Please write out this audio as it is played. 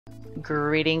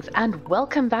Greetings and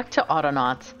welcome back to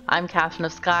Autonauts. I'm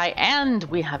KatherineOfSky and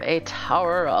we have a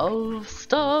tower of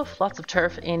stuff. Lots of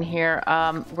turf in here.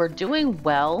 We're doing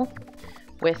well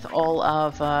with all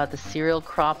of the cereal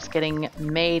crops getting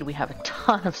made. We have a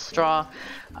ton of straw.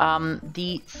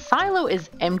 The silo is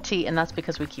empty and that's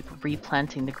because we keep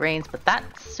replanting the grains, but that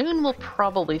soon will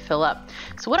probably fill up.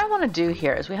 So what I want to do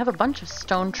here is we have a bunch of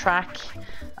stone track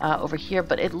over here,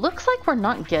 but it looks like we're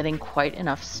not getting quite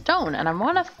enough stone, and I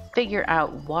want to figure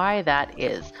out why that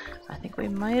is. I think we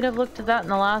might have looked at that in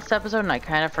the last episode and I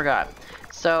kind of forgot.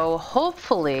 So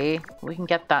hopefully we can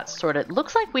get that sorted.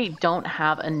 Looks like we don't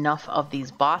have enough of these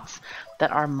bots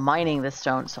that are mining the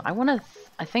stone. So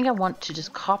I think I want to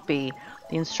just copy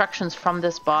the instructions from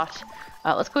this bot.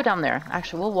 Let's go down there.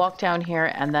 Actually, we'll walk down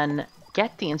here and then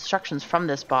get the instructions from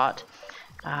this bot.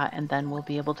 And then we'll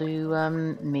be able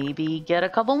to maybe get a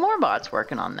couple more bots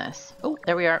working on this. Oh,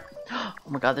 there we are. Oh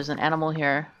my god, there's an animal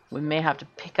here. We may have to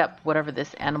pick up whatever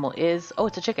this animal is. Oh,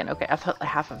 it's a chicken. Okay, I thought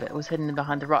half of it was hidden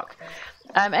behind the rock.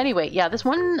 Anyway, yeah, this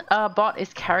one bot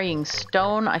is carrying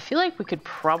stone. I feel like we could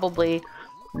probably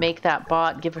make that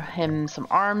bot, give him some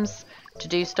arms to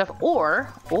do stuff.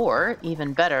 Or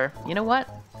even better, you know what?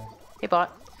 Hey,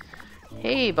 bot.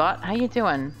 Hey, bot. How you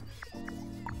doing?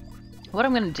 What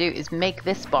I'm going to do is make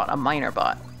this bot a miner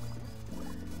bot.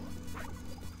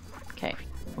 Okay,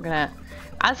 we're going to,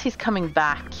 as he's coming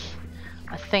back,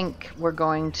 I think we're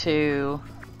going to,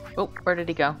 oh, where did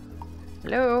he go?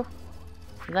 Hello?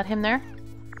 Is that him there?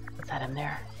 Is that him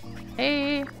there?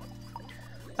 Hey!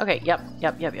 Okay, yep.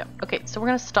 Okay, so we're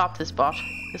going to stop this bot,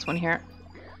 this one here.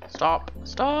 Stop,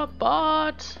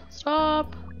 bot,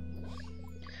 stop.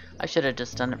 I should have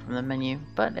just done it from the menu,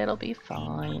 but it'll be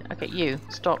fine. Okay, you,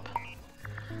 stop.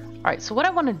 Alright, so what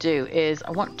I want to do is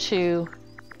I want to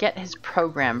get his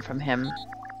program from him.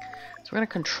 So we're going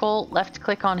to control left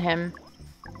click on him.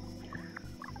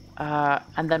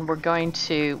 And then we're going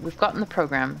to, we've gotten the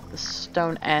program, the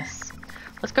stone S.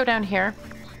 Let's go down here.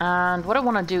 And what I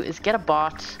want to do is get a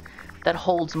bot that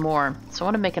holds more. So I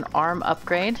want to make an arm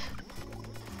upgrade.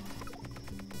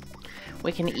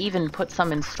 We can even put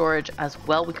some in storage as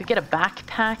well. We could get a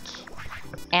backpack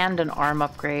and an arm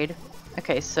upgrade.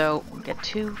 Okay, so we'll get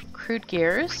 2 crude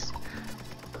gears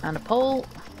and a pole.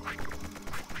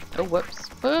 Oh, whoops.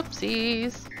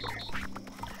 Whoopsies.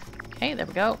 Okay, there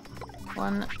we go.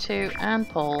 1, 2, and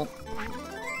pole.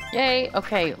 Yay!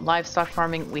 Okay, livestock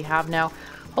farming we have now.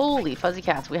 Holy fuzzy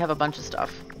cats, we have a bunch of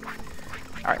stuff.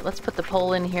 Alright, let's put the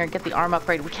pole in here, get the arm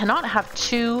upgrade. We cannot have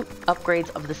 2 upgrades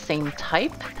of the same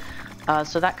type,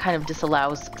 so that kind of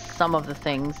disallows some of the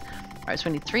things. Alright, so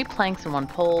we need 3 planks and 1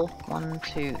 pole. 1,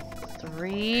 2,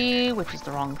 3, which is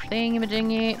the wrong thing,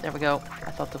 imaging. There we go.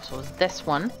 I thought this was this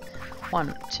one.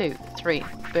 1, 2, 3,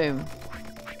 boom.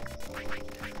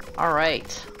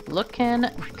 Alright, looking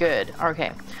good.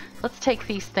 Okay, let's take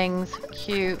these things,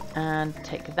 Q, and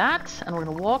take that, and we're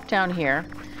going to walk down here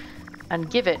and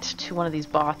give it to one of these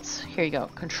bots. Here you go.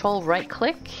 Control right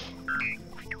click.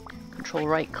 Control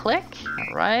right click.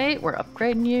 Alright, we're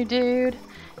upgrading you, dude.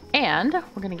 And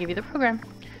we're going to give you the program.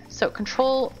 So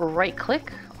control right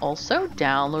click, also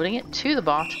downloading it to the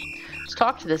bot. Let's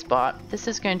talk to this bot. This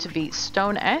is going to be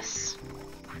Stone S.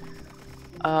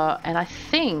 And I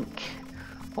think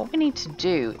what we need to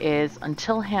do is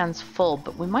until hands full,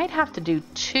 but we might have to do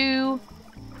 2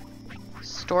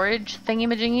 storage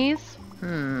thingy-majingies.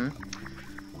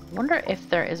 Wonder if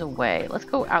there is a way. Let's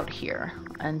go out here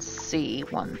and see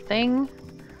one thing.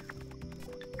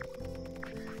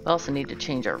 We also need to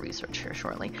change our research here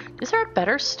shortly. Is there a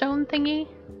better stone thingy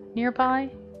nearby?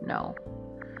 No.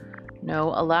 No,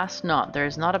 alas not. There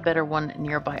is not a better one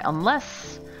nearby.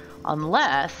 Unless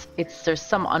there's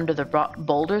some under the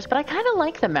boulders, but I kind of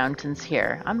like the mountains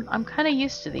here. I'm kind of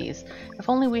used to these. If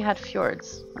only we had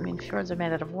fjords. I mean, fjords are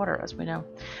made out of water, as we know.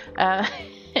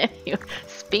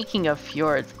 Speaking of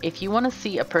fjords, if you want to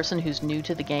see a person who's new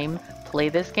to the game play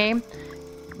this game,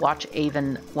 watch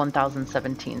Avon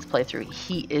 1017's playthrough.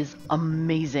 He is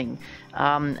amazing.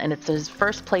 And it's his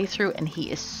first playthrough and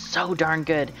he is so darn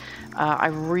good. I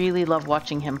really love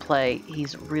watching him play.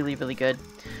 He's really, really good.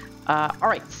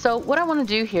 Alright, so what I want to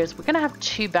do here is we're going to have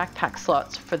 2 backpack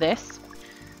slots for this.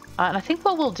 And I think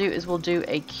what we'll do is we'll do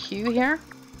a queue here.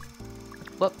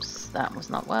 Whoops, that was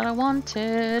not what I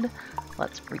wanted.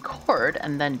 Let's record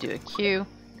and then do a queue.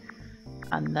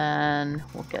 And then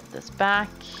we'll get this back.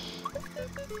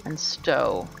 And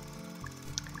stow.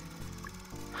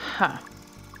 Huh.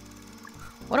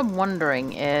 What I'm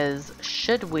wondering is,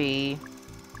 should we...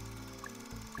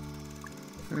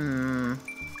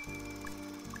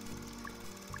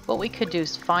 What we could do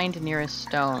is find nearest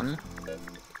stone.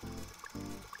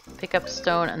 Pick up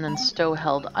stone and then stow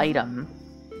held item.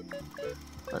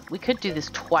 But we could do this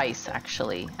twice,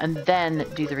 actually, and then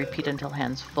do the repeat until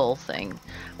hands full thing.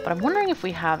 But I'm wondering if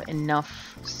we have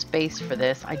enough space for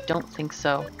this. I don't think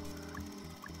so.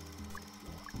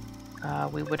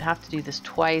 We would have to do this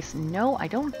twice. No, I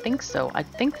don't think so. I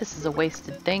think this is a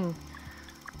wasted thing.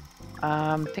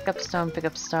 Pick up stone, pick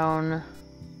up stone.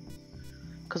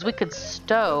 Because we could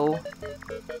stow.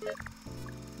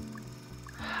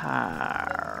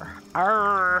 Arr.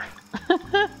 Arr.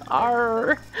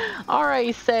 Arr. Arr,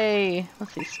 I say.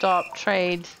 Let's see, stop,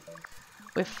 trade.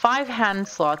 We have 5 hand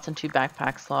slots and 2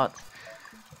 backpack slots.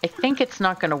 I think it's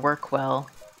not going to work well.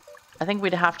 I think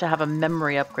we'd have to have a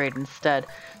memory upgrade instead.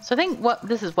 So I think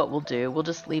this is what we'll do. We'll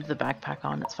just leave the backpack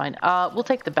on. It's fine. We'll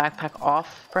take the backpack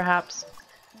off, perhaps.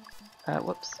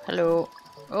 Whoops. Hello.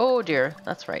 Oh dear.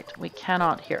 That's right. We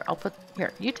cannot. Here, I'll put...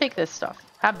 Here, you take this stuff.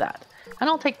 Have that. And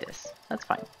I'll take this. That's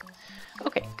fine.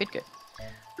 Okay, good, good.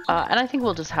 And I think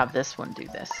we'll just have this one do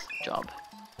this job.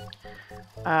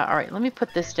 Alright, let me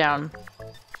put this down.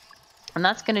 And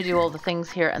that's going to do all the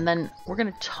things here. And then we're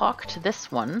going to talk to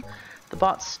this one. The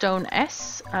bot Stone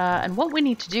S, and what we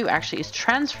need to do actually is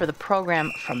transfer the program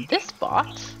from this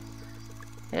bot.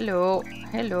 Hello,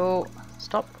 hello.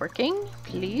 Stop working,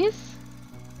 please.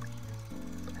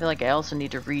 I feel like I also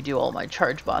need to redo all my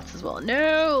charge bots as well.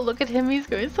 No, look at him, he's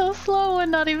going so slow and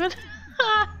not even,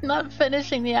 not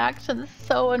finishing the action. This is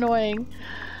so annoying.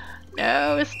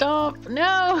 No, stop,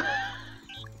 no.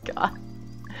 God.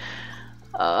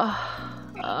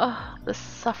 The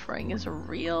suffering is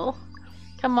real.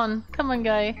 Come on,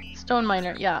 guy. Stone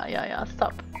miner. Yeah,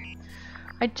 stop.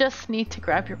 I just need to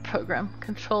grab your program.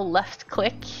 Control left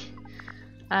click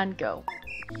and go.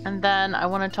 And then I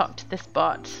want to talk to this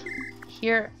bot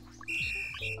here.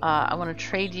 I want to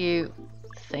trade you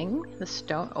the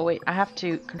stone. Oh wait, I have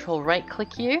to control right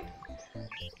click you.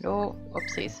 No,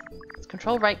 oopsies. Let's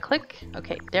control right click.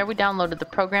 Okay, there we downloaded the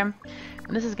program.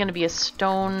 And this is going to be a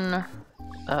stone,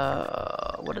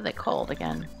 what are they called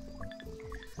again?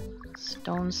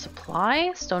 Stone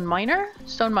supply? Stone miner?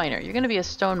 Stone miner. You're going to be a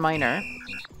stone miner.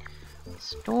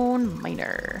 Stone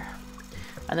miner.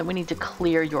 And then we need to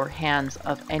clear your hands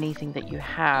of anything that you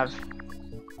have.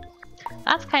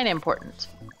 That's kind of important.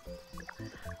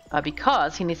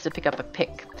 Because he needs to pick up a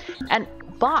pick. And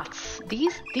bots,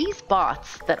 these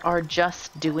bots that are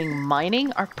just doing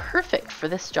mining are perfect for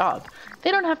this job.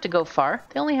 They don't have to go far.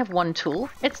 They only have one tool.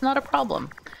 It's not a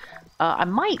problem. I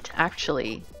might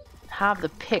actually have the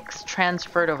picks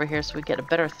transferred over here so we get a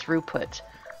better throughput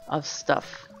of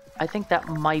stuff. I think that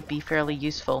might be fairly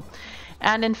useful.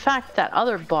 And in fact, that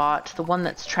other bot, the one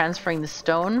that's transferring the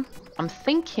stone, I'm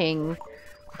thinking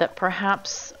that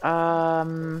perhaps,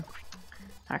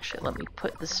 actually let me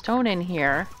put the stone in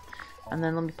here and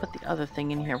then let me put the other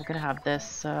thing in here. We're gonna have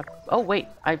this, oh wait,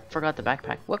 I forgot the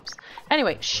backpack, whoops.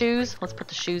 Anyway, shoes, let's put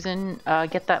the shoes in,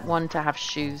 get that one to have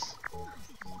shoes.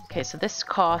 Okay, so this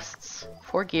costs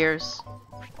 4 gears.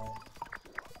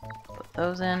 Put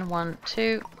those in. 1,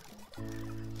 2,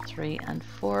 3, and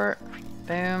 4.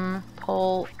 Boom.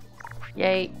 Pull.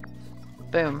 Yay.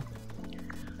 Boom.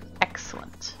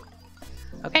 Excellent.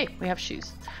 Okay, we have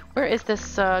shoes. Where is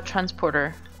this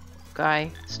transporter guy?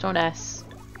 Stone S.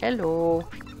 Hello.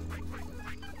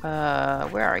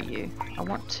 Where are you? I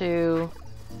want to...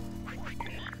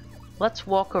 Let's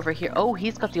walk over here. Oh,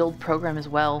 he's got the old program as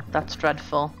well. That's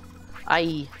dreadful.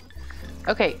 Aye.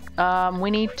 Okay,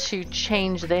 we need to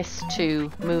change this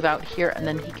to move out here, and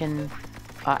then he can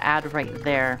add right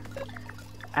there.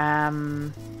 Yeah,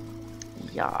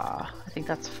 I think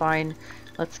that's fine.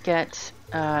 Let's get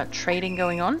trading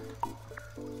going on.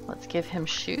 Let's give him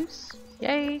shoes.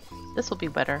 Yay! This will be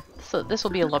better. So this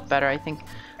will be a lot better, I think.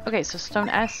 Okay, so Stone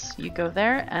S, you go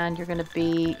there, and you're going to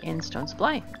be in Stone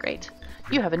Supply. Great.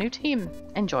 You have a new team.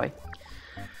 Enjoy.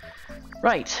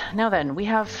 Right, now then, we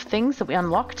have things that we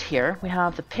unlocked here. We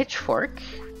have the pitchfork.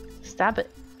 Stab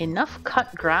it. Enough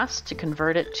cut grass to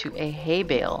convert it to a hay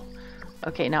bale.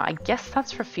 Okay, now I guess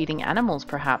that's for feeding animals,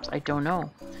 perhaps. I don't know.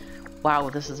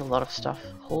 Wow, this is a lot of stuff.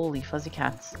 Holy fuzzy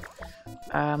cats.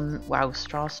 Wow,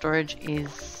 straw storage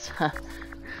is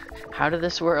out of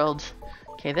this world.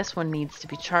 Okay, this one needs to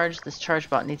be charged. This charge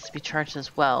bot needs to be charged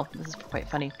as well. This is quite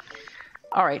funny.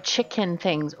 Alright, chicken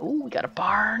things. Oh, we got a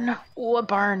barn. Oh, a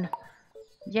barn.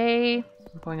 Yay.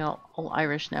 I'm going all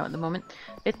Irish now at the moment.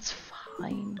 It's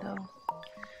fine, though.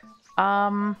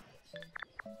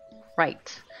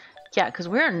 Right. Yeah, because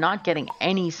we're not getting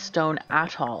any stone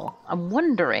at all.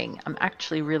 I'm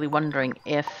actually really wondering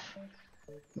if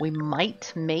we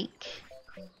might make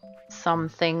some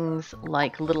things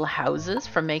like little houses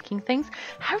for making things.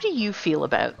 How do you feel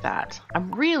about that?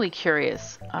 I'm really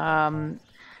curious.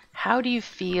 How do you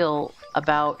feel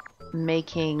about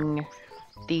making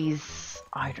these,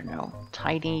 I don't know,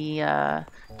 tiny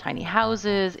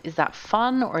houses? Is that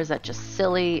fun, or is that just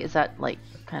silly? Is that like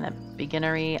kind of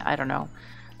beginnery? I don't know.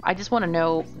 I just want to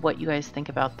know what you guys think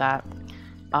about that,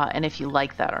 and if you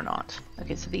like that or not.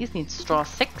 Okay, so these need straw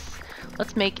 6.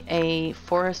 Let's make a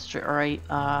forester or a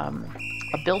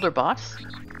builder bot.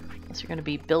 Unless you're going to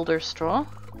be builder straw.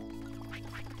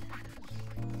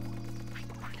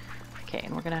 Okay,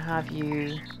 and we're going to have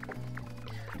you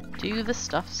do the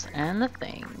stuffs and the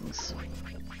things.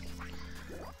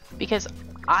 Because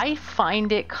I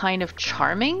find it kind of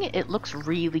charming. It looks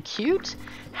really cute.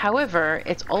 However,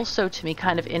 it's also to me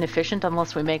kind of inefficient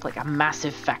unless we make like a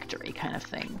massive factory kind of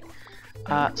thing.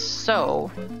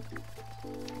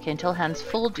 Okay, until hand's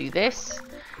full, do this.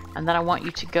 And then I want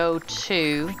you to go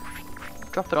to,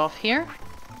 drop it off here.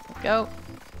 Go.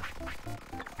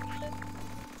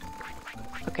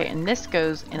 Okay, and this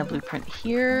goes in a blueprint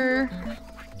here.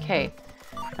 Okay.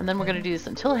 And then we're going to do this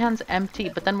until hand's empty,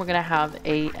 but then we're going to have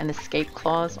an escape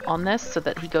clause on this so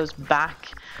that he goes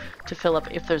back to fill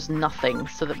up if there's nothing,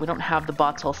 so that we don't have the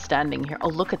bots all standing here. Oh,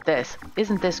 look at this.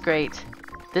 Isn't this great?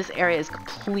 This area is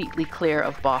completely clear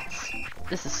of bots.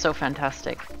 This is so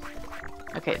fantastic.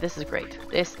 Okay, this is great.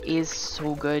 This is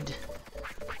so good.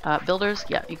 Builders,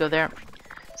 yeah, you go there.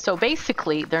 So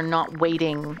basically, they're not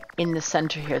waiting in the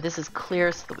center here. This is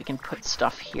clear so that we can put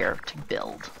stuff here to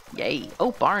build. Yay.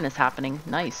 Oh, barn is happening.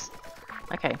 Nice.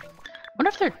 Okay. I wonder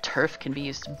if their turf can be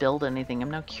used to build anything. I'm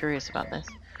now curious about this.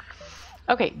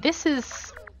 Okay, this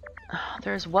is...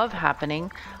 there's WOV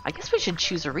happening. I guess we should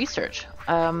choose a research.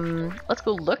 Let's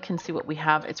go look and see what we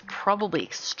have. It's probably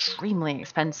extremely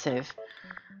expensive.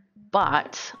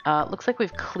 But looks like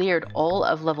we've cleared all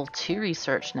of level 2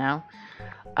 research now.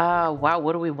 Wow,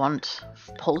 what do we want?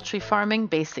 Poultry farming,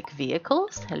 basic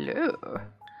vehicles? Hello.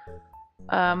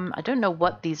 I don't know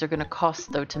what these are going to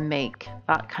cost, though, to make.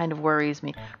 That kind of worries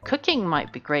me. Cooking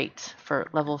might be great for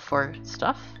level 4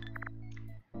 stuff.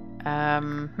 That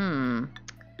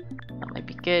might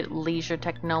be good. Leisure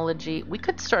technology. We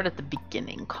could start at the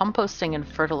beginning. Composting and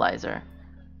fertilizer.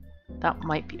 That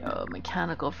might be... oh,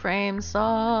 mechanical frame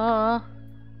saw.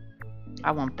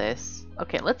 I want this.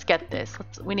 Okay, let's get this.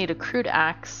 We need a crude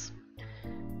axe.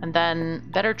 And then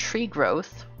better tree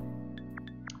growth.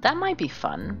 That might be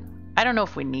fun. I don't know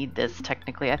if we need this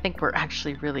technically. I think we're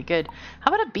actually really good.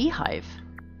 How about a beehive?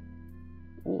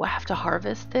 Ooh, I have to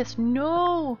harvest this?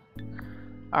 No!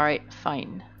 Alright,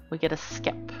 fine. We get a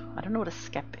skep. I don't know what a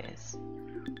skep is.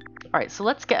 Alright, so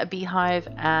let's get a beehive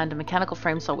and a mechanical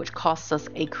frame saw, which costs us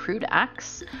a crude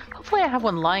axe. Hopefully I have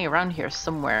one lying around here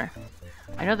somewhere.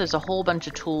 I know there's a whole bunch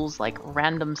of tools, like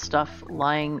random stuff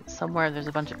lying somewhere. There's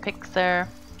a bunch of picks there.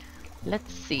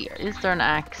 Let's see. Is there an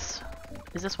axe?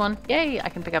 Is this one? Yay! I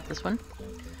can pick up this one.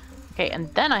 Okay,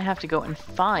 and then I have to go and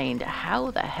find...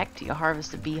 how the heck do you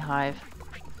harvest a beehive?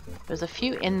 There's a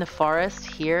few in the forest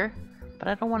here, but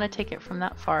I don't want to take it from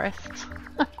that forest.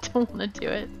 I don't want to do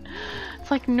it.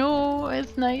 It's like, no,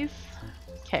 it's nice.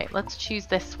 Okay, let's choose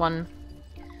this one.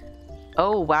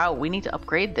 Oh, wow, we need to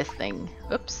upgrade this thing.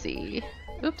 Oopsie.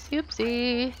 Oopsie,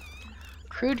 oopsie.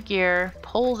 Crude gear,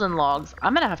 poles and logs.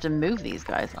 I'm going to have to move these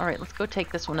guys. All right, let's go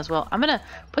take this one as well. I'm going to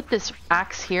put this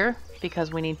axe here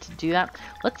because we need to do that.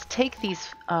 Let's take these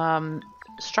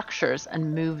structures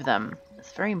and move them.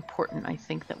 It's very important, I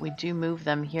think, that we do move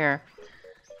them here.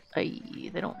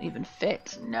 They don't even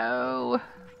fit. No.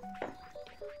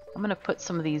 I'm going to put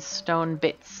some of these stone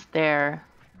bits there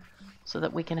so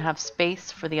that we can have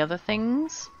space for the other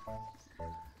things.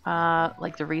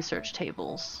 Like the research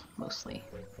tables, mostly.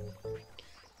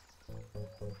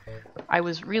 I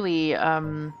was really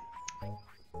kind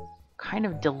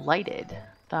of delighted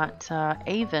that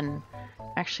Avon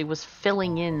actually was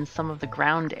filling in some of the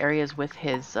ground areas with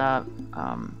his,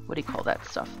 what do you call that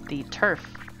stuff? The turf.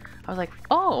 I was like,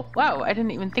 oh, wow, I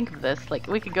didn't even think of this. Like,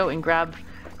 we could go and grab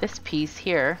this piece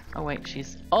here. Oh, wait,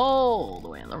 she's all the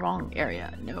way in the wrong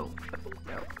area. No,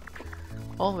 no.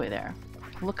 All the way there.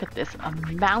 Look at this, a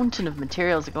mountain of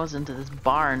materials that goes into this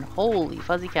barn. Holy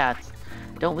fuzzy cats.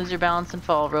 Don't lose your balance and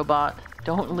fall, robot.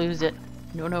 Don't lose it.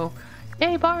 No, no.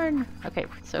 Yay, barn! Okay,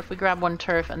 so if we grab one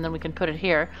turf and then we can put it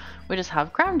here, we just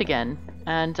have ground again.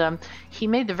 And he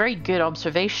made the very good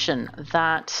observation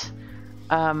that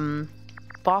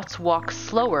bots walk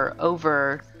slower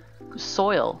over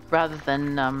soil rather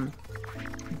than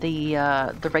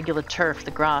the regular turf,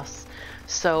 the grass.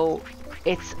 So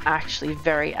it's actually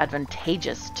very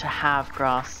advantageous to have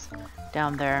grass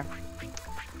down there.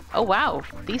 Oh wow,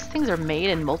 these things are made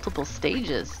in multiple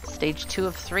stages. Stage 2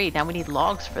 of 3. Now we need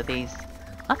logs for these.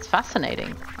 That's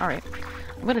fascinating. Alright,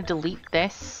 I'm going to delete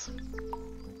this.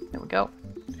 There we go.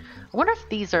 I wonder if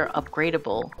these are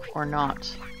upgradable or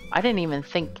not. I didn't even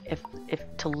think if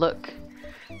to look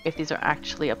if these are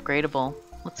actually upgradable.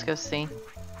 Let's go see.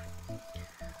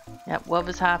 Yep, WoW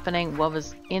is happening. WoW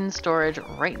is in storage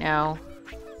right now.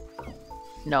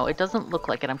 No, it doesn't look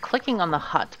like it. I'm clicking on the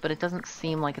hut, but it doesn't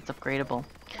seem like it's upgradable.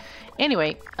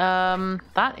 Anyway,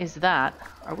 that is that.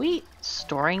 Are we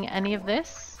storing any of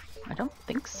this? I don't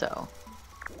think so.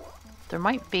 There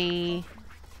might be...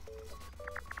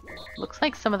 Looks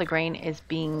like some of the grain is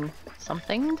being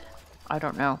somethinged. I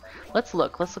don't know. Let's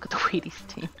look. Let's look at the Wheaties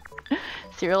team.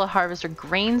 Cereal harvester,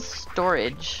 grain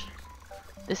storage.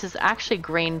 This is actually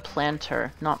grain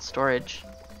planter, not storage.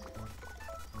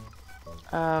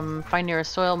 Find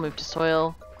nearest soil, move to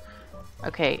soil.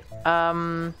 Okay,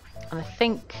 and I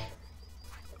think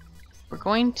we're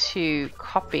going to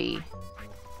copy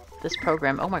this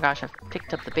program. Oh my gosh, I've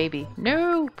picked up the baby.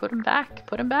 No, put him back,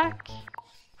 put him back.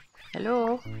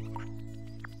 Hello.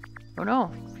 Oh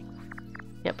no.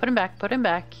 Yeah, put him back, put him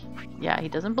back. Yeah, he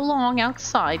doesn't belong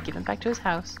outside. Give him back to his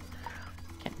house.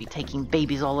 Can't be taking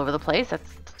babies all over the place.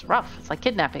 That's rough. It's like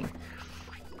kidnapping.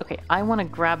 Okay, I want to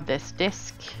grab this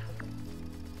disc.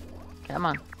 Come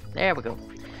on. There we go.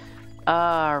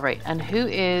 Alright, and who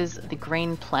is the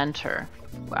grain planter?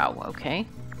 Wow, okay.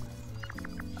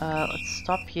 Let's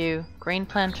stop you. Grain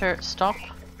planter, stop.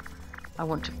 I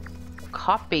want to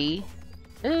copy.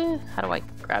 How do I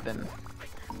grab him?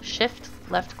 Shift,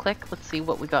 left click. Let's see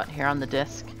what we got here on the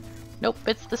disc. Nope,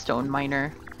 it's the stone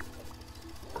miner.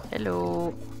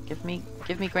 Hello. Give me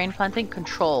grain planting.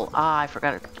 Control. Ah, I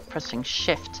forgot pressing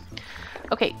shift.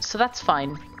 Okay, so that's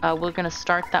fine. We're gonna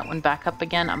start that one back up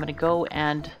again. I'm gonna go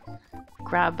and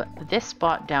grab this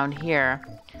bot down here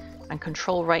and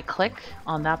control right click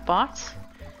on that bot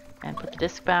and put the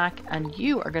disc back, and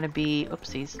you are gonna be,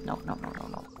 oopsies, no.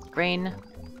 Grain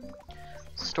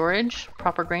storage,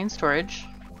 proper grain storage.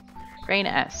 Grain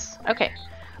S. Okay.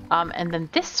 And then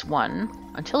this one,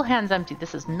 until hands empty,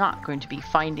 this is not going to be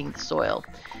finding the soil.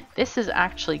 This is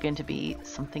actually going to be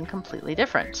something completely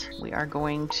different. We are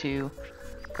going to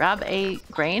grab a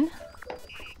grain.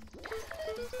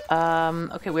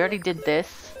 Okay, we already did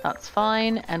this. That's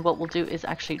fine. And what we'll do is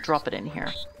actually drop it in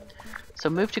here. So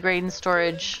move to grain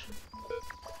storage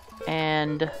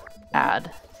and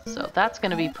add. So that's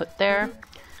going to be put there.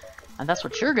 And that's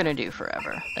what you're going to do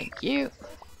forever. Thank you.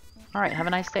 All right, have a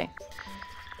nice day.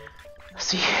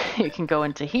 So you can go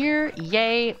into here,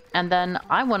 yay, and then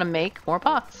I want to make more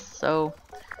bots. So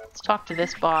let's talk to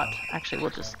this bot. Actually,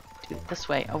 we'll just do it this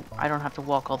way. Oh, I don't have to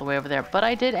walk all the way over there, but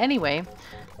I did anyway,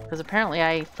 because apparently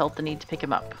I felt the need to pick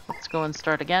him up. Let's go and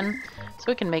start again, so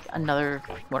we can make another,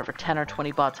 whatever, 10 or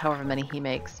 20 bots, however many he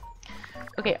makes.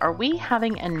 Okay, are we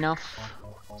having enough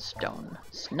stone?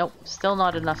 Nope, still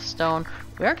not enough stone.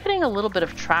 We are getting a little bit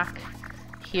of track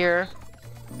here.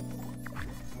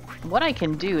 What I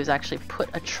can do is actually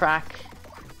put a track.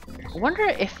 I wonder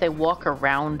if they walk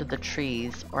around the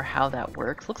trees or how that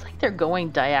works. Looks like they're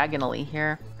going diagonally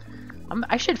here.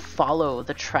 I should follow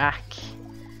the track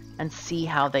and see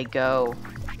how they go.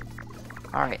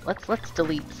 All right, let's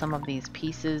delete some of these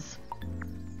pieces.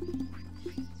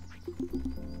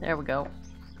 There we go.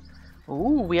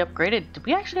 Ooh, we upgraded. Did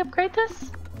we actually upgrade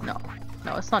this? No,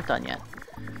 it's not done yet.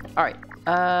 All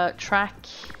right, track.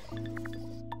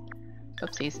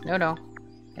 Oopsies, no.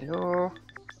 Hello.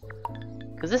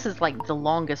 Because this is like the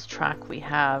longest track we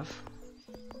have.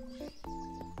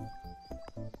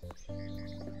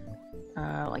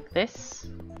 Like this.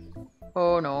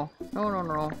 Oh no.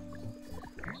 No.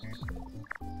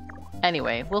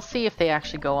 Anyway, we'll see if they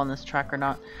actually go on this track or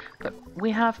not. But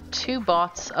we have 2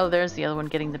 bots. Oh, there's the other one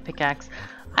getting the pickaxe.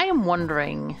 I am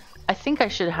wondering, I think I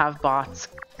should have bots.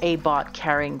 A bot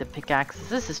carrying the pickaxes.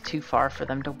 This is too far for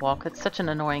them to walk. It's such an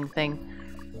annoying thing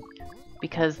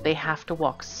because they have to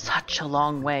walk such a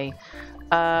long way.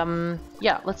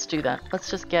 Yeah, let's do that.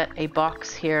 Let's just get a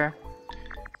box here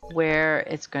where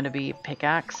it's going to be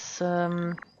pickaxe.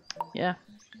 Yeah.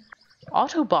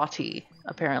 Autobotty,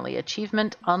 apparently.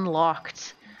 Achievement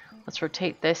unlocked. Let's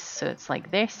rotate this so it's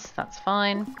like this. That's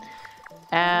fine.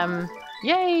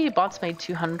 Yay! Bots made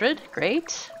 200.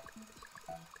 Great.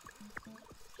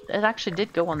 It actually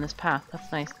did go on this path.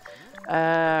 That's nice.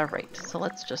 Right, so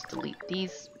let's just delete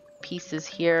these pieces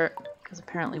here because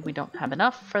apparently we don't have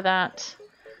enough for that.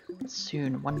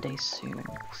 Soon, one day soon.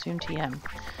 Soon TM.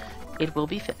 It will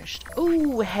be finished.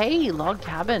 Oh, hey, log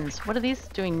cabins. What are these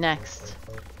doing next?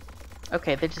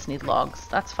 Okay, they just need logs.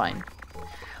 That's fine.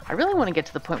 I really want to get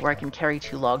to the point where I can carry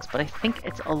 2 logs, but I think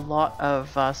it's a lot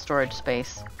of storage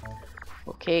space.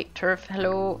 Okay, turf,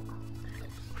 hello.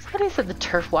 Somebody said the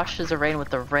turf washes the rain with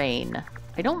the rain.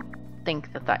 I don't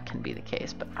think that that can be the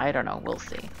case, but I don't know. We'll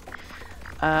see.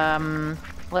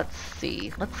 Let's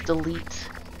see. Let's delete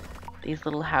these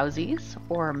little housies,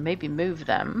 or maybe move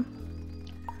them.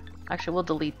 Actually, we'll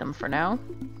delete them for now.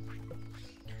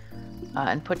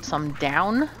 And put some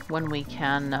down when we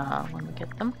can, when we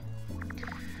get them.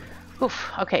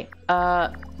 Oof, okay.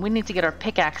 We need to get our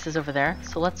pickaxes over there,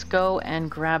 so let's go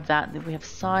and grab that. We have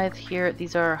scythe here.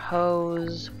 These are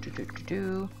hoes.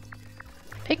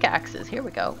 Pickaxes, here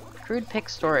we go. Crude pick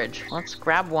storage. Let's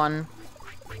grab one.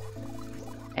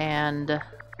 And,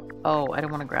 oh, I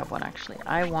don't want to grab one actually.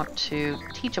 I want to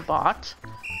teach a bot.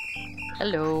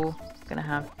 Hello. Gonna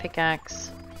have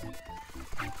pickaxe.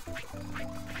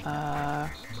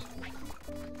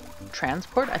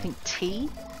 Transport, I think T.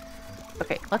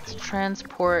 Okay, let's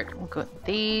transport. We'll go with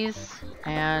these,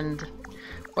 and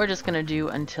we're just gonna do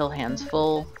until hands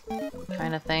full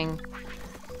kind of thing.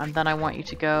 And then I want you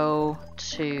to go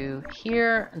to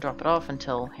here and drop it off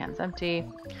until hands empty.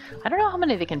 I don't know how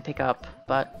many they can pick up,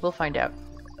 but we'll find out.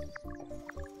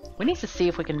 We need to see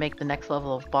if we can make the next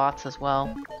level of bots as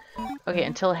well. Okay,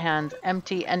 until hands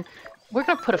empty, and we're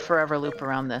going to put a forever loop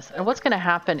around this. And what's going to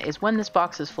happen is when this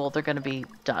box is full, they're going to be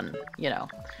done, you know.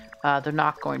 They're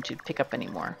not going to pick up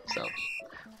anymore. So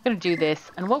we're going to do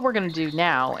this. And what we're going to do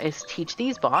now is teach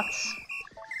these bots.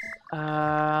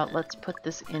 Let's put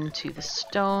this into the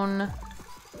stone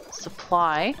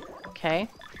supply. Okay.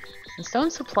 In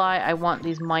stone supply, I want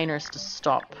these miners to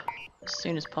stop as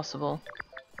soon as possible.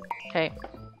 Okay.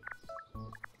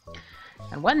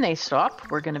 And when they stop,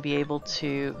 we're going to be able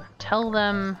to tell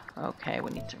them, okay,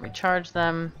 we need to recharge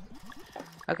them.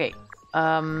 Okay,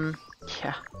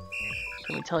 yeah.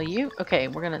 Can we tell you? Okay,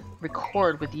 we're going to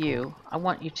record with you. I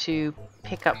want you to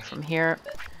pick up from here.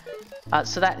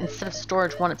 So that instead of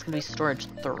storage 1, it's going to be storage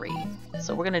 3.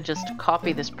 So we're going to just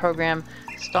copy this program,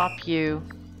 stop you.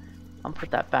 I'll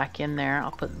put that back in there.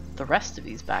 I'll put the rest of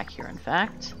these back here, in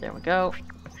fact. There we go.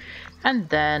 And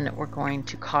then we're going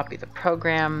to copy the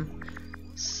program.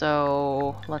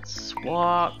 So let's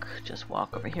walk, just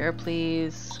walk over here,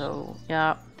 please. So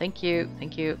yeah, thank you,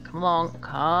 come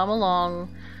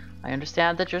along. I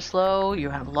understand that you're slow, you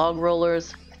have log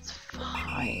rollers, it's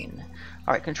fine.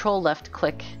 All right, control left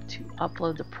click to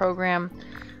upload the program.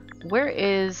 Where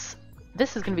is,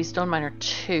 this is gonna be Stone Miner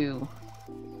 2.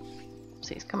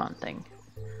 Please, come on thing.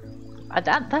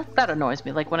 That annoys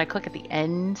me, like when I click at the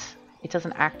end, it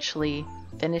doesn't actually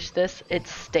finish this, it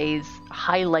stays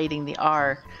highlighting the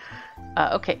R.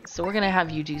 Okay, so we're gonna have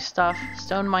you do stuff.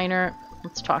 Stone Miner,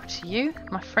 let's talk to you,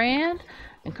 my friend,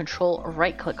 and control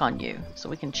right click on you so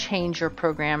we can change your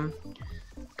program.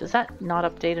 Does that not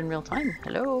update in real time?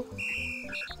 Hello?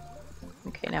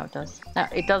 Okay, now it does. Now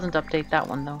it doesn't update that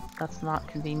one though. That's not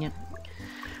convenient.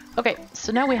 Okay,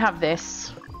 so now we have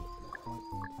this.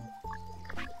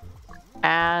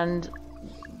 And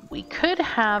we could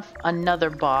have another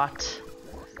bot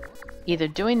either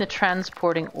doing the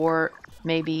transporting or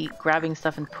maybe grabbing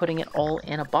stuff and putting it all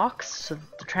in a box so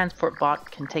that the transport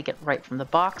bot can take it right from the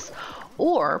box,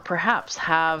 or perhaps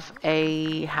have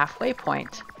a halfway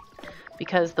point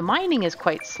because the mining is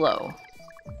quite slow.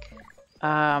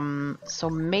 So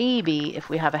maybe if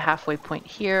we have a halfway point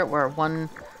here where one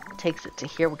takes it to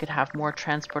here, we could have more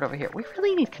transport over here. We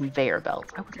really need conveyor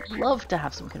belts. I would love to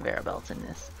have some conveyor belts in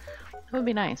this. That would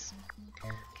be nice.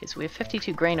 Okay, so we have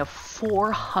 52 grain of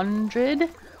 400.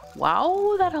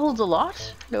 Wow, that holds a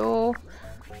lot. No,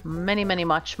 many,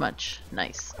 much.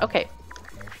 Nice. Okay.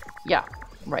 Yeah,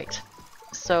 right.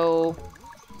 So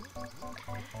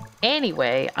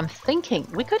anyway, I'm thinking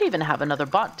we could even have another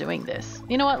bot doing this.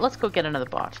 You know what? Let's go get another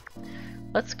bot.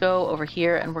 Let's go over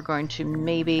here and we're going to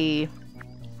maybe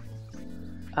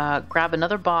grab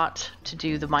another bot to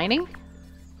do the mining.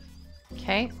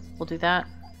 Okay, we'll do that.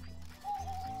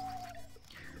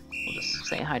 We'll just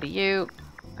say hi to you,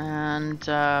 and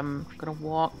I'm gonna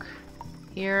walk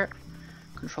here,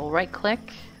 control right click.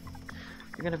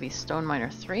 You're gonna be Stone Miner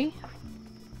 3.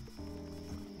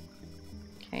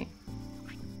 Okay.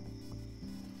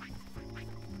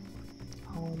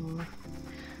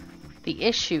 The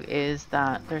issue is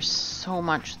that there's so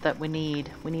much that we need.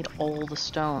 We need all the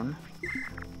stone.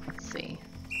 Let's see.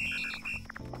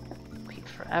 Repeat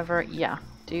forever. Yeah,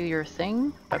 do your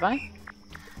thing. Bye-bye.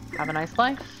 Have a nice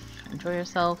life. Enjoy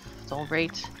yourself. It's all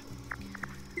great.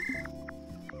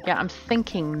 Yeah, I'm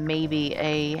thinking maybe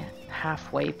a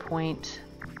halfway point.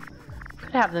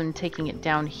 Could have them taking it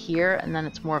down here, and then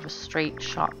it's more of a straight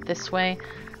shot this way.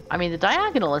 I mean, the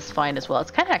diagonal is fine as well.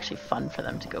 It's kind of actually fun for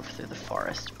them to go through the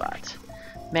forest, but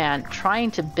man,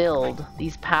 trying to build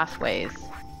these pathways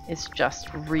is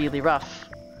just really rough.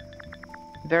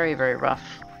 Very, very rough.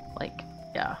 Like,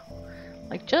 yeah.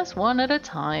 Like, just one at a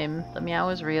time. The meow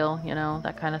is real, you know,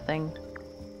 that kind of thing.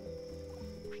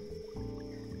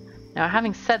 Now,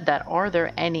 having said that, are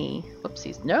there any...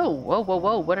 Whoopsies. No! Whoa, whoa,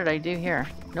 whoa. What did I do here?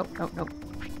 Nope, nope, nope.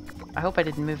 I hope I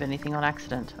didn't move anything on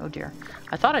accident. Oh dear.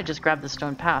 I thought I just grabbed the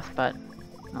stone path, but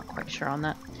not quite sure on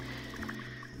that.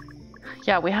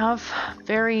 Yeah, we have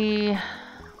very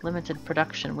limited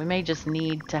production. We may just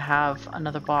need to have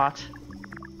another bot.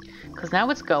 Because now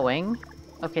it's going.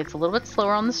 Okay, it's a little bit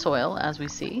slower on the soil, as we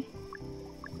see.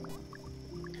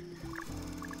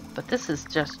 But this is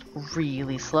just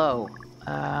really slow.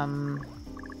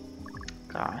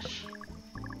 Gosh.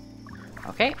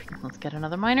 Okay, let's get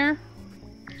another miner.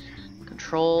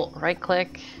 Control, right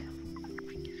click.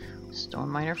 Stone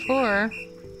miner 4.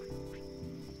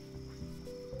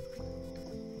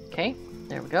 Okay,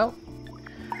 there we go.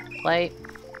 Play.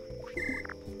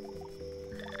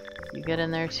 You get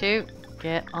in there too.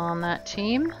 Get on that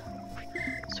team.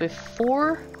 So we have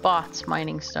 4 bots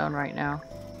mining stone right now.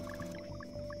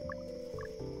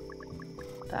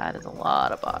 That is a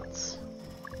lot of bots.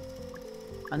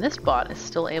 And this bot is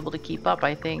still able to keep up,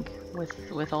 I think,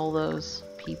 with all those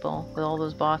people, with all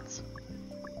those bots.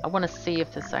 I want to see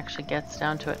if this actually gets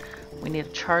down to it. We need a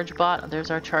charge bot.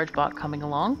 There's our charge bot coming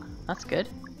along. That's good.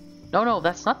 No, no,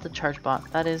 that's not the charge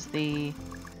bot. That is the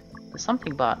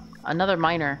something bot. Another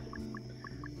miner.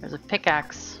 There's a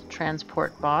pickaxe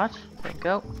transport bot. There you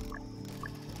go.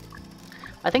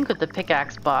 I think with the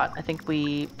pickaxe bot, I think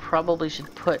we probably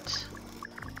should put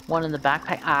one in the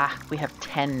backpack. Ah, we have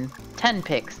 10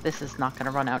 picks. This is not going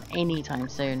to run out anytime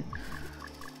soon.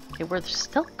 Okay, we're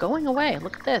still going away.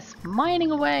 Look at this.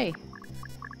 Mining away.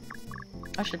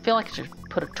 I should feel like I should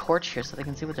put a torch here so they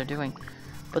can see what they're doing.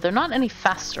 But they're not any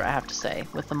faster, I have to say,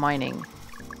 with the mining.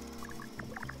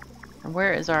 And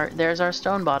where is there's our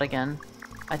stone bot again.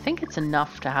 I think it's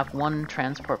enough to have one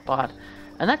transport bot.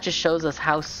 And that just shows us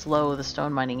how slow the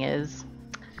stone mining is.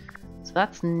 So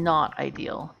that's not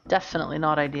ideal. Definitely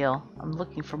not ideal. I'm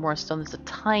looking for more stone. There's a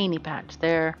tiny patch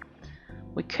there.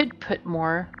 We could put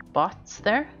more bots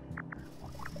there.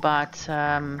 But,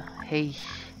 hey,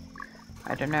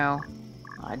 I don't know.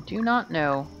 I do not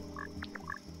know.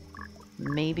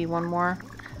 Maybe one more.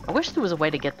 I wish there was a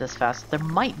way to get this fast. There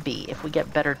might be if we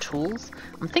get better tools.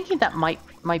 I'm thinking that might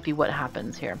be what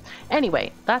happens here.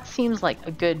 Anyway, that seems like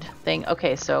a good thing.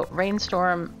 Okay, so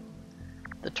rainstorm.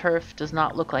 The turf does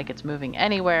not look like it's moving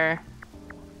anywhere.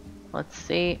 Let's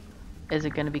see. Is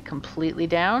it going to be completely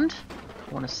downed?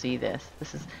 I want to see this.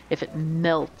 This is if it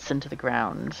melts into the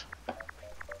ground.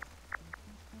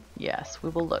 Yes, we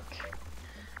will look.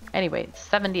 Anyway,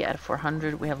 70 out of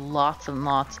 400. We have lots and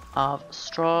lots of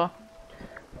straw.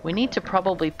 We need to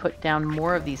probably put down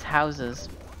more of these houses.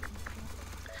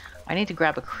 I need to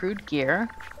grab a crude gear.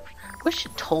 Wish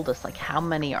it told us like how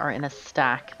many are in a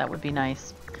stack. That would be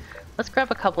nice. Let's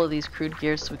grab a couple of these crude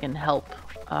gears so we can help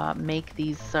make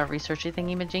these researchy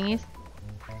thingy-majingies.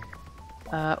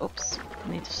 Oops, I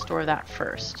need to store that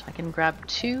first. I can grab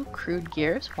 2 crude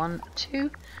gears. 1, 2,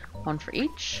 1 for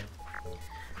each.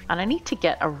 And I need to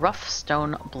get a rough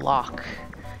stone block.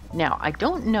 Now, I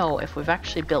don't know if we've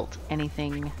actually built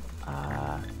anything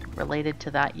related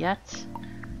to that yet.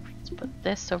 Let's put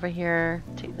this over here.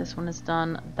 Take this one is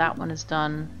done. That one is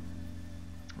done.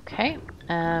 Okay.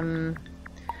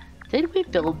 Did we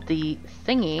build the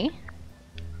thingy?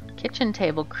 Kitchen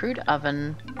table, crude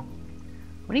oven.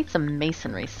 We need some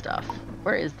masonry stuff.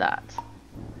 Where is that?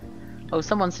 Oh,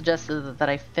 someone suggested that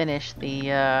I finish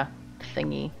the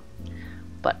thingy.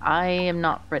 But I am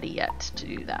not ready yet to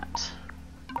do that.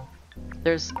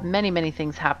 There's many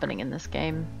things happening in this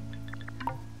game.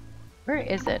 Where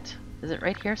is it? Is it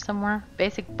right here somewhere?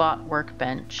 Basic bot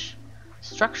workbench.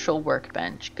 Structural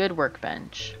workbench. Good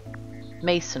workbench.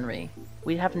 Masonry.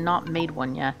 We have not made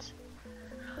one yet.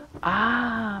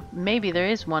 Ah, maybe there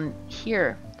is one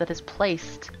here that is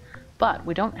placed. But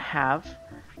we don't have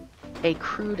a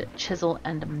crude chisel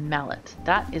and mallet.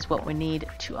 That is what we need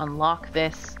to unlock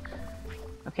this.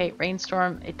 Okay,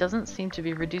 rainstorm. It doesn't seem to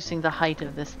be reducing the height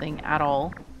of this thing at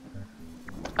all.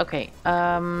 Okay,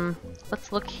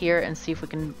 let's look here and see if we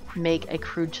can make a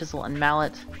crude chisel and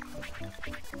mallet.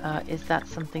 Is that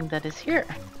something that is here?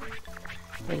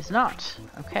 It is not.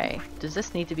 Okay, does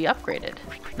this need to be upgraded?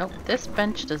 Nope, this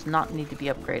bench does not need to be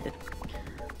upgraded.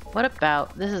 What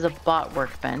about, this is a bot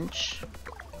workbench.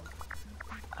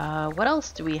 What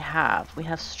else do we have? We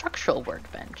have structural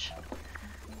workbench.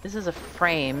 This is a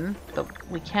frame, but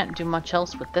we can't do much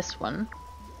else with this one.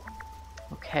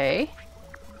 Okay.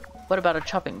 What about a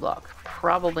chopping block?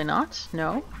 Probably not.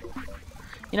 No.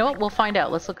 You know what? We'll find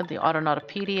out. Let's look at the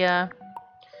Autonautopedia.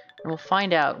 And we'll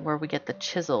find out where we get the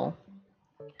chisel.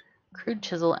 Crude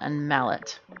chisel and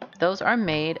mallet. Those are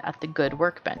made at the good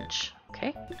workbench.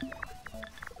 Okay.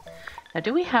 Now,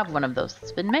 do we have one of those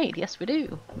that's been made? Yes, we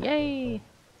do. Yay!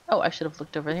 Oh, I should have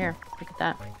looked over here. Look at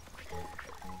that.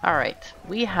 Alright,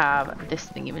 we have this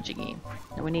thingy-majiggy.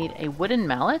 Now we need a wooden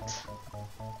mallet,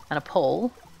 and a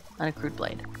pole, and a crude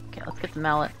blade. Okay, let's get the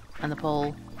mallet and the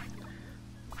pole.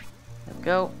 There we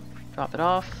go. Drop it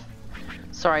off.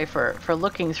 Sorry for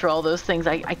looking through all those things.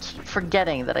 I keep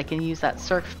forgetting that I can use that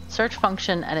search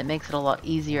function, and it makes it a lot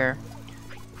easier.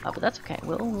 But that's okay.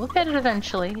 We'll get it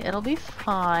eventually. It'll be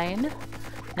fine.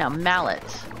 Now, mallet.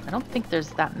 I don't think there's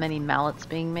that many mallets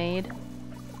being made.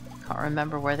 Can't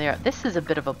remember where they are. This is a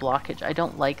bit of a blockage. I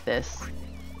don't like this.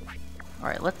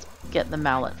 Alright, let's get the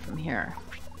mallet from here.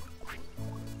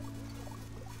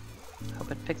 Hope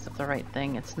it picks up the right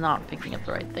thing. It's not picking up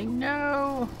the right thing.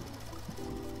 No!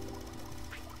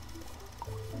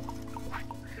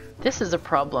 This is a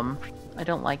problem. I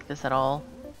don't like this at all.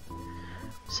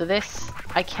 So this,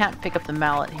 I can't pick up the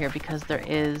mallet here because there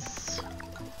is...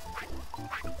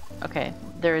 Okay,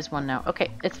 there is one now.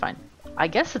 Okay, it's fine. I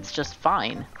guess it's just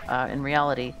fine, in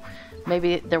reality.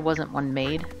 Maybe there wasn't one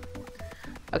made.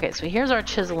 Okay, so here's our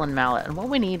chisel and mallet, and what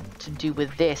we need to do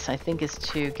with this, I think, is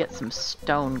to get some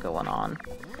stone going on.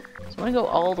 So I'm gonna go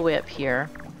all the way up here,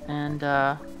 and,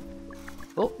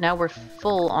 oh, now we're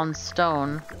full on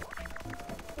stone.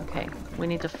 Okay, we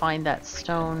need to find that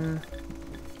stone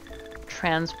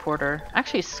transporter.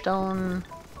 Actually, stone...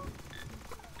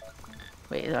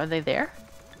 Wait, are they there?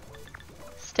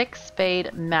 Stick,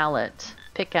 spade, mallet,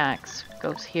 pickaxe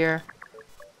goes here.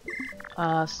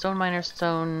 Stone miner,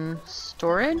 stone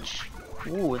storage.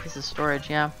 Ooh, this is storage,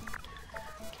 yeah.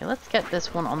 Okay, let's get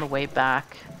this one on the way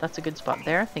back. That's a good spot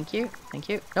there. Thank you. Thank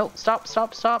you. No, stop,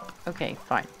 stop, stop. Okay,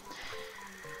 fine.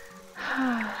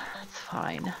 That's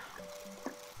fine.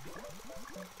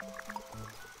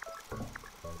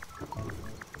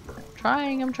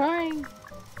 I'm trying.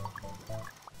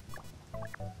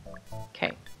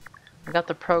 Okay. I got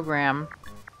the program.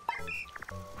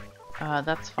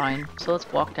 That's fine. So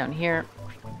let's walk down here.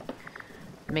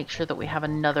 Make sure that we have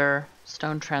another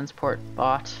stone transport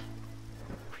bot.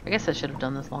 I guess I should have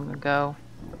done this long ago.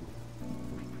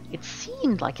 It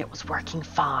seemed like it was working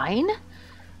fine,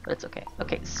 but it's okay.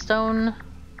 Okay, stone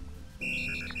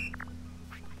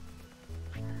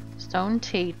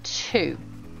T2.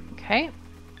 Okay.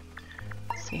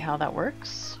 Let's see how that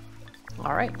works.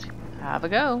 All right, have a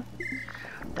go.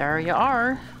 There you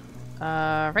are.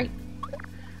 Right.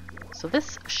 So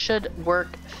this should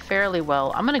work fairly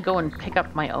well. I'm gonna go and pick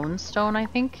up my own stone, I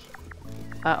think.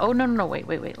 Oh, no,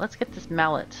 wait. Let's get this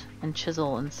mallet and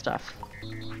chisel and stuff.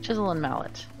 Chisel and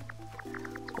mallet.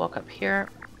 Let's walk up here.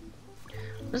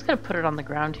 I'm just gonna put it on the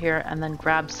ground here and then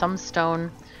grab some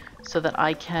stone so that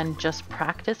I can just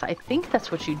practice. I think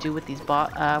that's what you do with these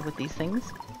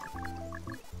things.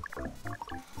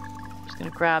 I'm just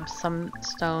gonna grab some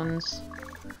stones.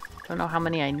 Don't know how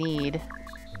many I need.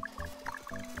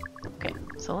 Okay,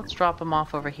 so let's drop them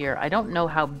off over here. I don't know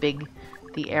how big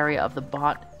the area of the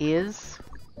bot is.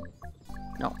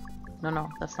 No,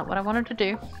 that's not what I wanted to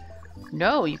do.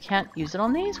 No, you can't use it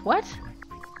on these? What?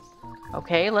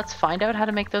 Okay, let's find out how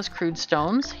to make those crude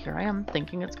stones. Here I am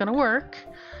thinking it's gonna work.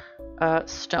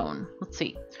 Stone. Let's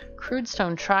see. Crude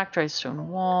stone track, dry stone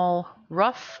wall,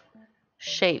 rough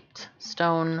shaped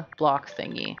stone block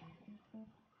thingy.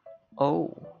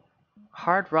 Oh.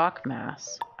 Hard rock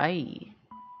mass. Aye.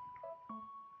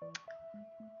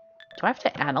 Do I have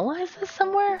to analyze this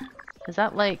somewhere? Is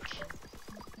that like...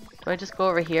 Do I just go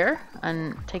over here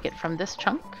and take it from this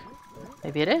chunk?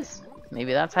 Maybe it is.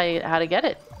 Maybe that's how to get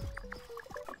it.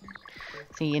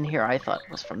 See, in here I thought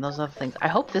it was from those other things. I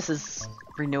hope this is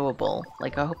renewable.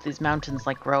 Like, I hope these mountains,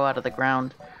 like, grow out of the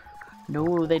ground.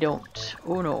 No, they don't.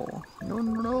 Oh, no.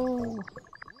 No.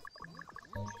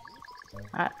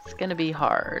 That's gonna be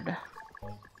hard.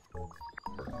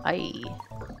 Aye.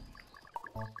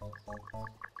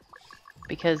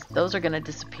 Because those are gonna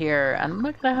disappear, and I'm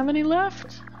not gonna have any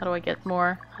left. How do I get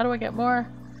more?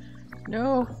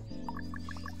 No.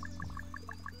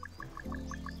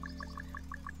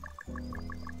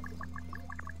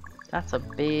 That's a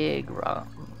big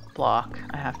block,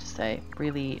 I have to say.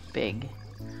 Really big.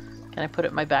 Can I put it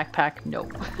in my backpack? No,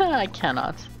 I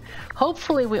cannot.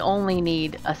 Hopefully we only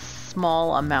need a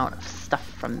small amount of stuff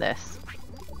from this.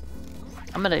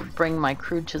 I'm gonna bring my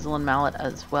crude chisel and mallet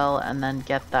as well and then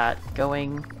get that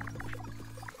going.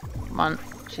 Come on,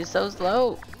 she's so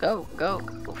slow. Go.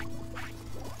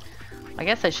 I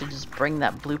guess I should just bring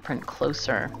that blueprint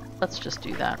closer. Let's just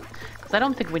do that. Because I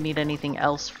don't think we need anything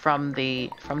else from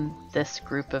this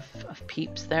group of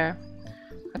peeps there.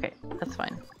 Okay, that's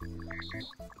fine.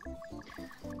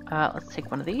 Let's take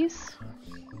one of these.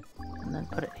 And then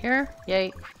put it here.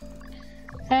 Yay.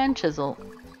 And chisel.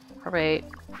 Hooray.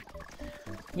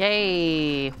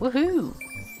 Yay! Woohoo!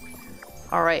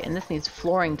 Alright, and this needs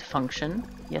flooring to function.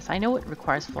 Yes, I know it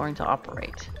requires flooring to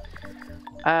operate.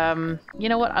 You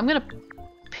know what? I'm gonna...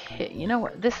 You know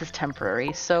what? This is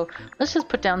temporary, so let's just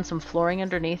put down some flooring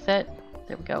underneath it.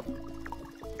 There we go.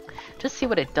 Just see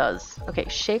what it does. Okay,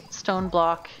 shaped stone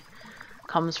block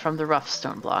comes from the rough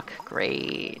stone block.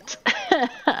 Great.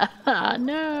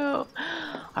 No!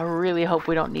 I really hope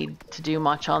we don't need to do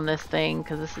much on this thing,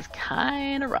 because this is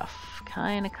kind of rough.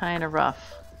 Kind of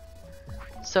rough.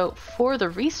 So for the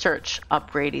research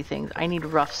upgradey things, I need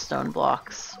rough stone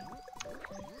blocks.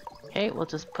 Okay, we'll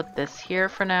just put this here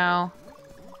for now.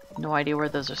 No idea where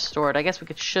those are stored. I guess we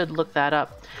should look that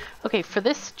up. Okay, for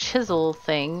this chisel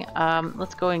thing,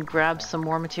 let's go and grab some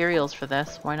more materials for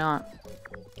this. Why not?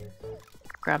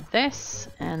 Grab this,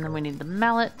 and then we need the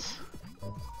mallet.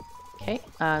 Okay,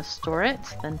 store it,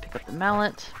 then pick up the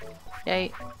mallet.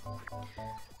 Yay.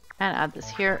 And add this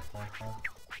here.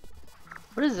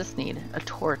 What does this need? A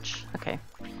torch. Okay.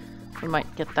 We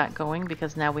might get that going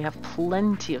because now we have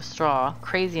plenty of straw.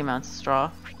 Crazy amounts of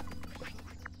straw.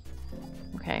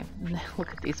 Okay. Look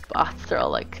at these bots. They're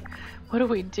all like, what do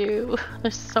we do?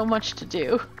 There's so much to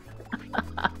do.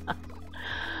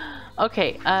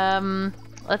 Okay.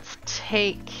 Let's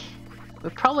take... We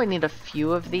probably need a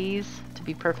few of these, to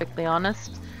be perfectly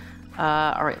honest.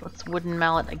 Alright, let's wooden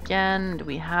mallet again. Do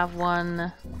we have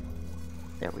one?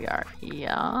 There we are.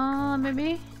 Yeah,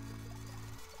 maybe?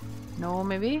 No,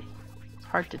 maybe? It's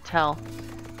hard to tell.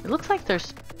 It looks like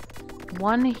there's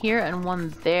one here and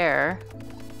one there.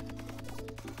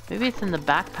 Maybe it's in the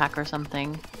backpack or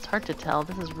something. It's hard to tell.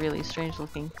 This is really strange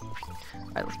looking.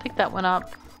 Alright, let's pick that one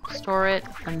up, store it,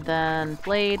 and then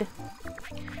blade.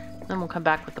 Then we'll come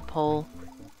back with the pole.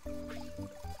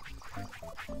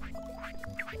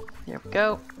 There we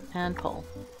go. And pole.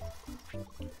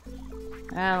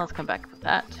 And let's come back with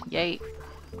that. Yay.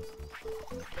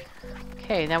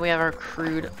 Okay, now we have our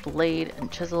crude blade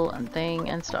and chisel and thing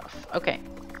and stuff. Okay,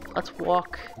 let's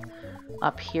walk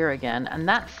up here again. And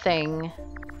that thing,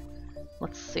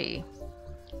 let's see.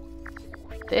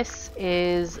 This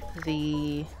is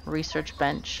the research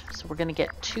bench. So we're going to get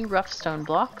 2 rough stone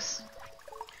blocks.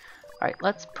 Alright,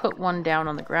 let's put one down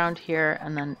on the ground here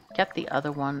and then get the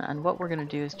other one. And what we're going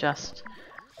to do is just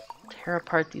tear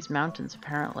apart these mountains,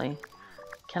 apparently.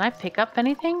 Can I pick up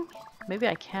anything? Maybe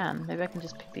I can. Maybe I can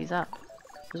just pick these up.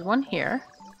 There's one here.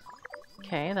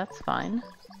 Okay, that's fine.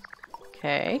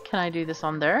 Okay, can I do this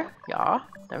on there? Yeah,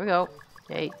 there we go.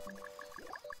 Yay.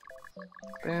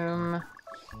 Boom.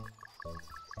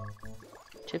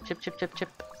 Chip, chip, chip, chip, chip.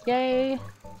 Yay.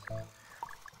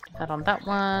 That on that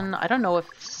one. I don't know if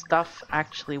stuff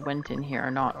actually went in here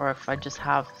or not, or if I just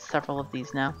have several of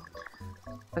these now.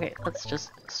 Okay, let's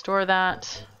just store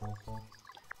that.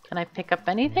 Can I pick up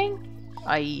anything?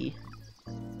 Aye.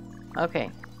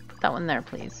 Okay, put that one there,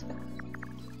 please.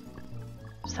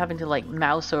 Just having to like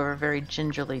mouse over very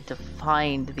gingerly to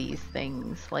find these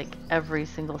things, like every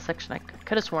single section. I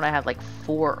could have sworn I had like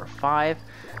 4 or 5,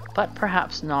 but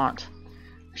perhaps not.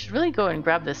 I should really go and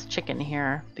grab this chicken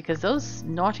here, because those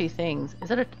naughty things...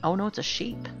 Is it a... Oh no, it's a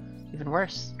sheep. Even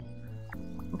worse.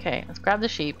 Okay, let's grab the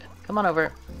sheep. Come on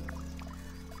over.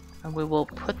 And we will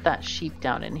put that sheep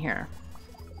down in here.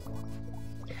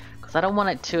 Because I don't want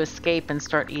it to escape and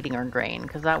start eating our grain,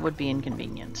 because that would be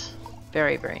inconvenient.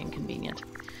 Very, very inconvenient.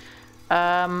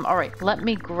 Alright, let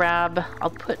me grab... I'll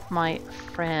put my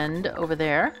friend over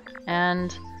there.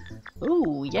 And...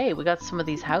 Ooh, yay, we got some of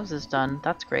these houses done.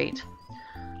 That's great.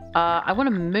 I want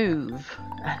to move,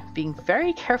 being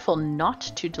very careful not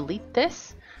to delete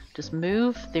this. Just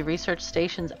move the research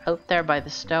stations out there by the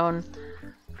stone.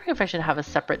 I wonder if I should have a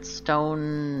separate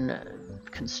stone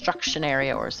construction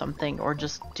area or something, or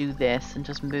just do this and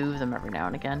just move them every now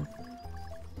and again.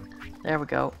 There we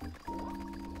go.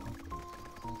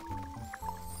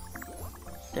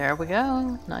 There we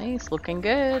go. Nice, looking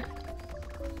good.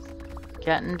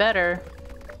 Getting better.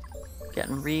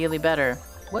 Getting really better.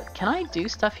 What, can I do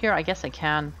stuff here? I guess I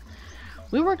can.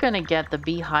 We were going to get the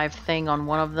beehive thing on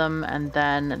one of them and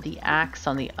then the axe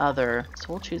on the other. So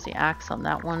we'll choose the axe on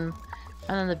that one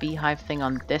and then the beehive thing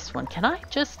on this one. Can I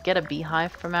just get a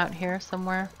beehive from out here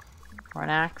somewhere? Or an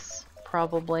axe?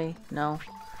 Probably. No.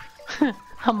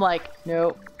 I'm like,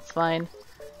 nope, it's fine.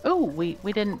 Oh, we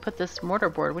didn't put this mortar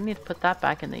board. We need to put that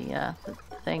back in the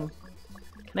thing.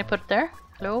 Can I put it there?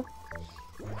 Hello?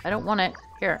 I don't want it.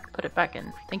 Here, put it back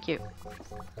in. Thank you.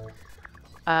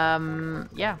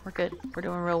 Yeah, we're good. We're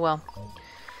doing real well.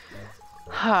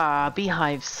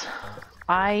 Beehives.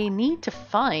 I need to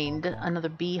find another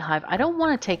beehive. I don't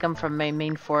want to take them from my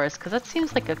main forest because that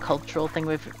seems like a cultural thing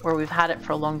where we've had it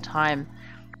for a long time,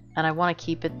 and I want to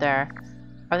keep it there.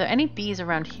 Are there any bees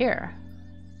around here?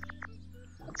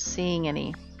 Not seeing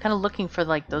any. Kind of looking for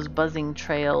like those buzzing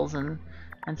trails and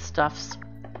stuffs.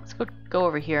 Let's go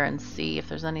over here and see if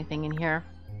there's anything in here.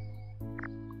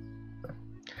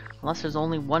 Unless there's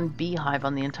only one beehive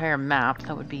on the entire map,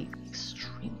 that would be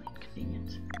extremely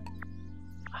inconvenient.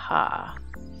 Aha.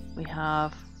 We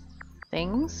have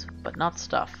things, but not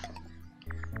stuff.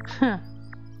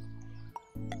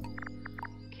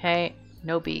 Okay,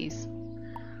 no bees.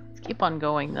 Let's keep on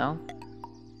going though.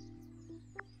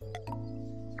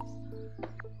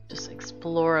 Just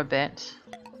explore a bit.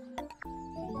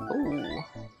 Ooh.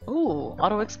 Ooh,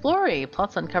 auto-explory.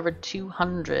 Plots uncovered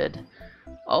 200.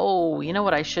 Oh, you know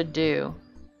what I should do?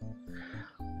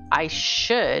 I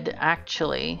should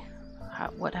actually...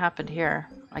 What happened here?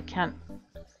 I can't...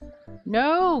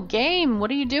 No! Game!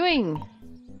 What are you doing?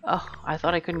 Oh, I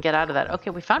thought I couldn't get out of that.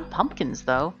 Okay, we found pumpkins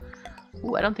though.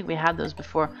 Ooh, I don't think we had those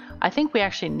before. I think we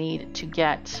actually need to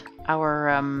get our...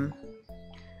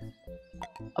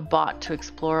 a bot to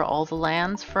explore all the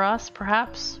lands for us,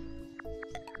 perhaps?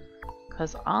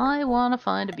 Because I want to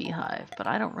find a beehive, but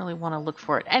I don't really want to look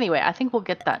for it. Anyway, I think we'll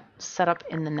get that set up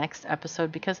in the next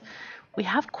episode because we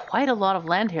have quite a lot of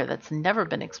land here that's never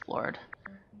been explored.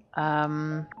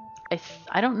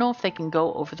 I don't know if they can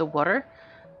go over the water,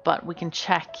 but we can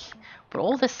check. But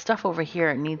all this stuff over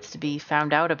here needs to be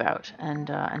found out about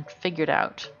and figured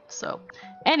out. So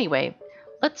anyway,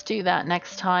 let's do that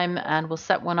next time and we'll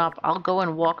set one up. I'll go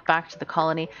and walk back to the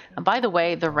colony. And by the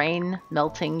way, the rain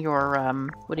melting your,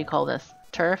 what do you call this?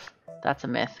 Turf? That's a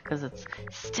myth because it's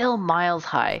still miles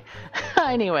high.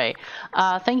 Anyway,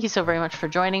 thank you so very much for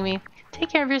joining me. Take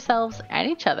care of yourselves and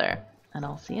each other, and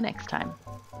I'll see you next time.